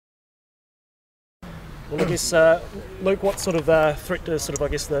Well, I guess, Luke, what sort of threat do sort of, I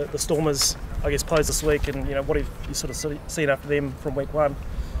guess, the Stormers, I guess, pose this week, and what have you sort of seen after them from week one?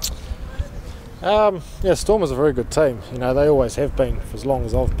 Yeah, Stormers are a very good team. They always have been for as long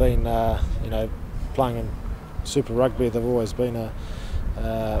as I've been, playing in Super Rugby. They've always been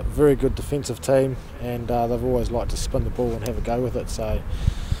a very good defensive team, and they've always liked to spin the ball and have a go with it.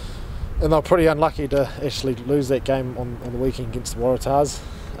 And they're pretty unlucky to actually lose that game on the weekend against the Waratahs.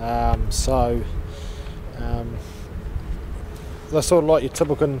 They're sort of like your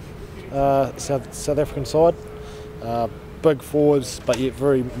typical South African side. Big forwards, but yet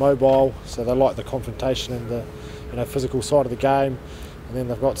very mobile. So they like the confrontation and the physical side of the game. And then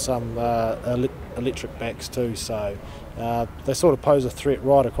they've got some electric backs too. So they sort of pose a threat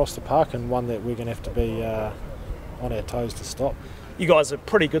right across the park, and one that we're going to have to be on our toes to stop. You guys are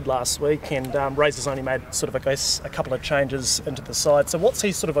pretty good last week, and Razor's only made sort of, I guess, a couple of changes into the side. So what's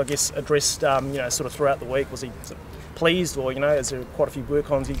he sort of, I guess, addressed, sort of throughout the week? Was he sort of pleased, or is there quite a few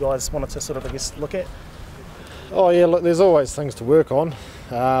work-ons you guys wanted to sort of, I guess, look at? Oh yeah, look, there's always things to work on.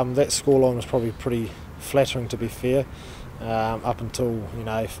 That scoreline was probably pretty flattering, to be fair. Up until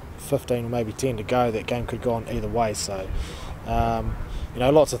 15 or maybe 10 to go, that game could have gone either way. So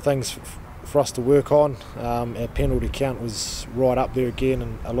lots of things for us to work on. Our penalty count was right up there again,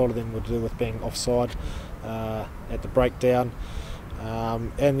 and a lot of them were to do with being offside at the breakdown.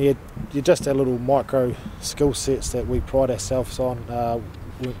 And you just our little micro skill sets that we pride ourselves on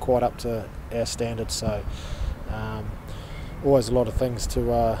weren't quite up to our standards. So always a lot of things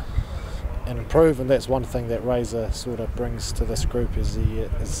to and improve, and that's one thing that Razor sort of brings to this group is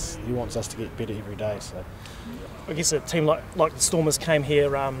he wants us to get better every day. So I guess a team like the Stormers came here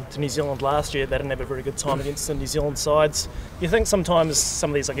to New Zealand last year. They didn't have a very good time against the New Zealand sides. Do you think sometimes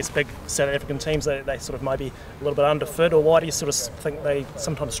some of these, I guess, big South African teams, they sort of maybe a little bit underfit, or why do you sort of think they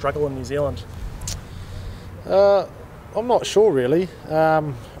sometimes struggle in New Zealand? I'm not sure really.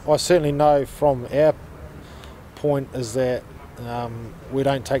 I certainly know from our point is that we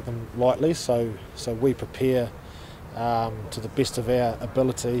don't take them lightly, so we prepare to the best of our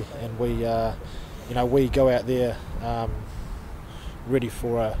ability, and we go out there ready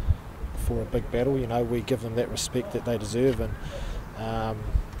for a big battle. We give them that respect that they deserve, and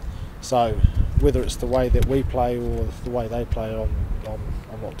so whether it's the way that we play or the way they play,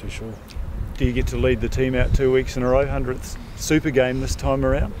 I'm not too sure. Do you get to lead the team out 2 weeks in a row, 100th Super game this time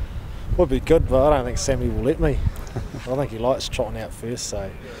around? Would be good, but I don't think Sammy will let me. I think he likes trotting out first, so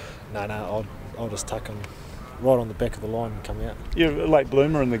no, I'll just tuck him right on the back of the line and come out. You're a late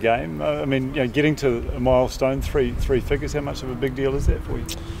bloomer in the game. Getting to a milestone, three figures, how much of a big deal is that for you?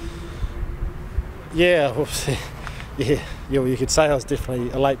 Yeah, well, you could say I was definitely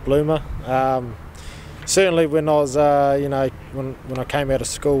a late bloomer. Certainly when I was, when I came out of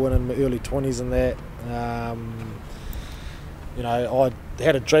school and in my early 20s and that, I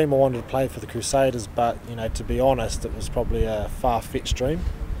had a dream I wanted to play for the Crusaders, but to be honest, it was probably a far-fetched dream.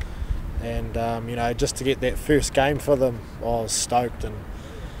 And just to get that first game for them, I was stoked, and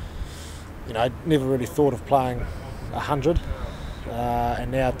never really thought of playing 100.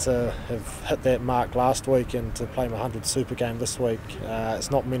 And now to have hit that mark last week and to play my 100th Super game this week, it's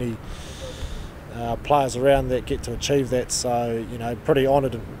not many players around that get to achieve that. So pretty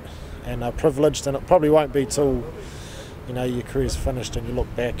honoured and privileged, and it probably won't be till your career's finished and you look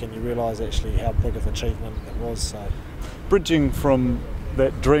back and you realise actually how big of an achievement it was. So bridging from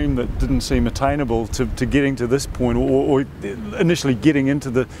that dream that didn't seem attainable to getting to this point, or initially getting into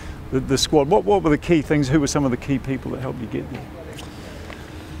the squad, what were the key things? Who were some of the key people that helped you get there?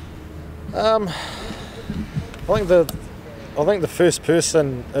 I think the first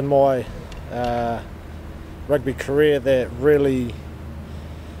person in my rugby career that really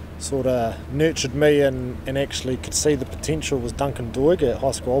sort of nurtured me and actually could see the potential was Duncan Doig at High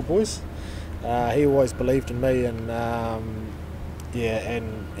School Old Boys. He always believed in me, and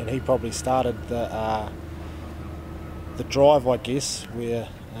and he probably started the drive, I guess, where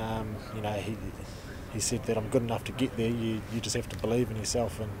he said that I'm good enough to get there. You just have to believe in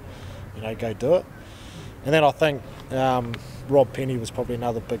yourself and go do it. And then I think Rob Penny was probably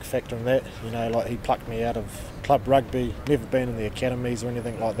another big factor in that. Like he plucked me out of club rugby, never been in the academies or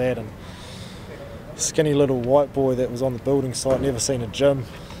anything like that, and skinny little white boy that was on the building site, never seen a gym.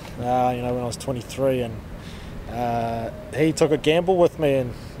 When I was 23, and he took a gamble with me,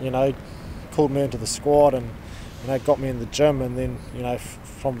 and called me into the squad, and got me in the gym, and then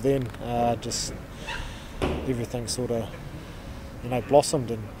from then just everything sort of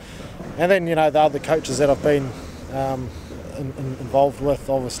blossomed, and then the other coaches that I've been involved with,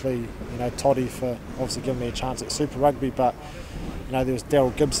 obviously Toddy for obviously giving me a chance at Super Rugby, but there was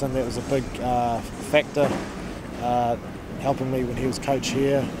Daryl Gibson that was a big factor, helping me when he was coach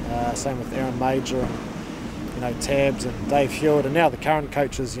here. Same with Aaron Major and Tabs and Dave Hewitt, and now the current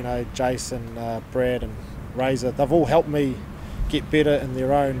coaches, Jason, Brad and Razor. They've all helped me get better in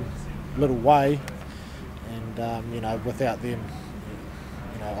their own little way, and without them,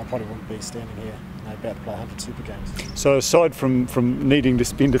 I probably wouldn't be standing here about to play 100 Super Games. So aside from needing to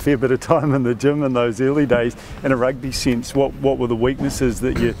spend a fair bit of time in the gym in those early days, in a rugby sense, what were the weaknesses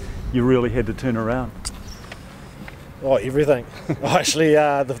that you really had to turn around? Oh, everything. Actually,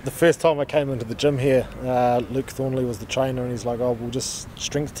 the first time I came into the gym here, Luke Thornley was the trainer, and he's like, "Oh, we'll just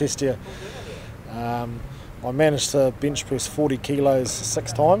strength test you." I managed to bench press 40 kilos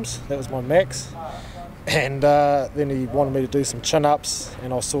 6 times. That was my max. And then he wanted me to do some chin-ups,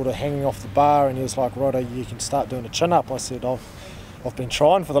 and I was sort of hanging off the bar, and he was like, "Righto, you can start doing a chin-up." I said, I've been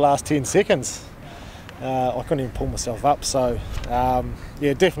trying for the last 10 seconds. I couldn't even pull myself up. So,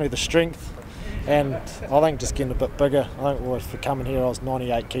 yeah, definitely the strength. And I think just getting a bit bigger. I think for coming here I was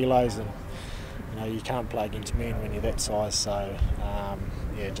 98 kilos, and you can't play against men when you're that size. So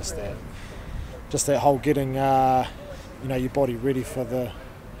yeah, just that whole getting your body ready for the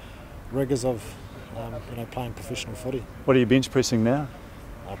rigours of playing professional footy. What are you bench pressing now?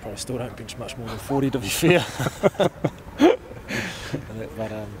 I probably still don't bench much more than 40, to be fair.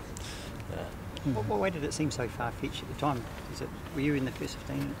 But Why did it seem so far-fetched at the time? Were you in the first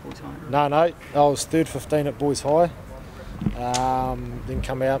 15 at boys high? No, I was third 15 at boys high. Then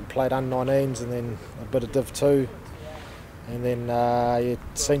come out and played under-19s, and then a bit of Div 2, and then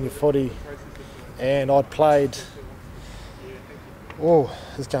senior footy. And I'd played,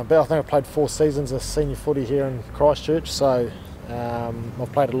 this going back, I think I played 4 seasons of senior footy here in Christchurch. So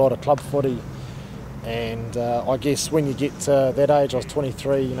I've played a lot of club footy. And I guess when you get to that age, I was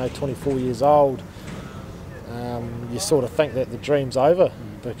 23, 24 years old, you sort of think that the dream's over,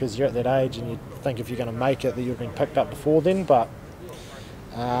 because you're at that age and you think if you're going to make it that you've been picked up before then. But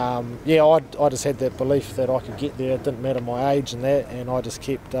I just had that belief that I could get there. It didn't matter my age and that, and I just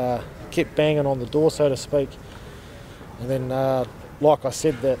kept banging on the door, so to speak. And then, like I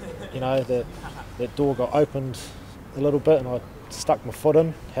said, that door got opened a little bit, and I stuck my foot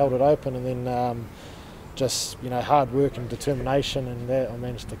in, held it open, and then just hard work and determination, and that I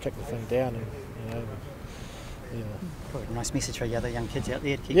managed to kick the thing down. And Probably a nice message for the other young kids out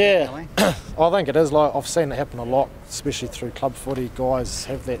there to keep yeah, going. I think it is. Like, I've seen it happen a lot, especially through club footy. Guys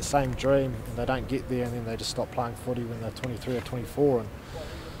have that same dream and they don't get there, and then they just stop playing footy when they're 23 or 24.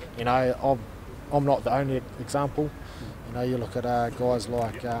 And I'm not the only example. You look at guys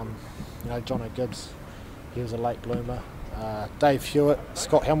like John O'Gibbs. He was a late bloomer. Dave Hewitt,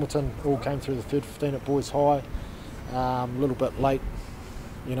 Scott Hamilton, all came through the third 15 at boys high. A little bit late,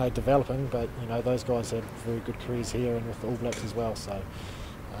 developing, but those guys had very good careers here and with the All Blacks as well. So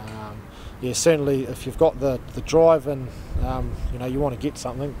yeah, certainly if you've got the drive and you want to get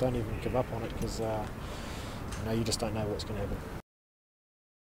something, don't even give up on it, because you just don't know what's going to happen.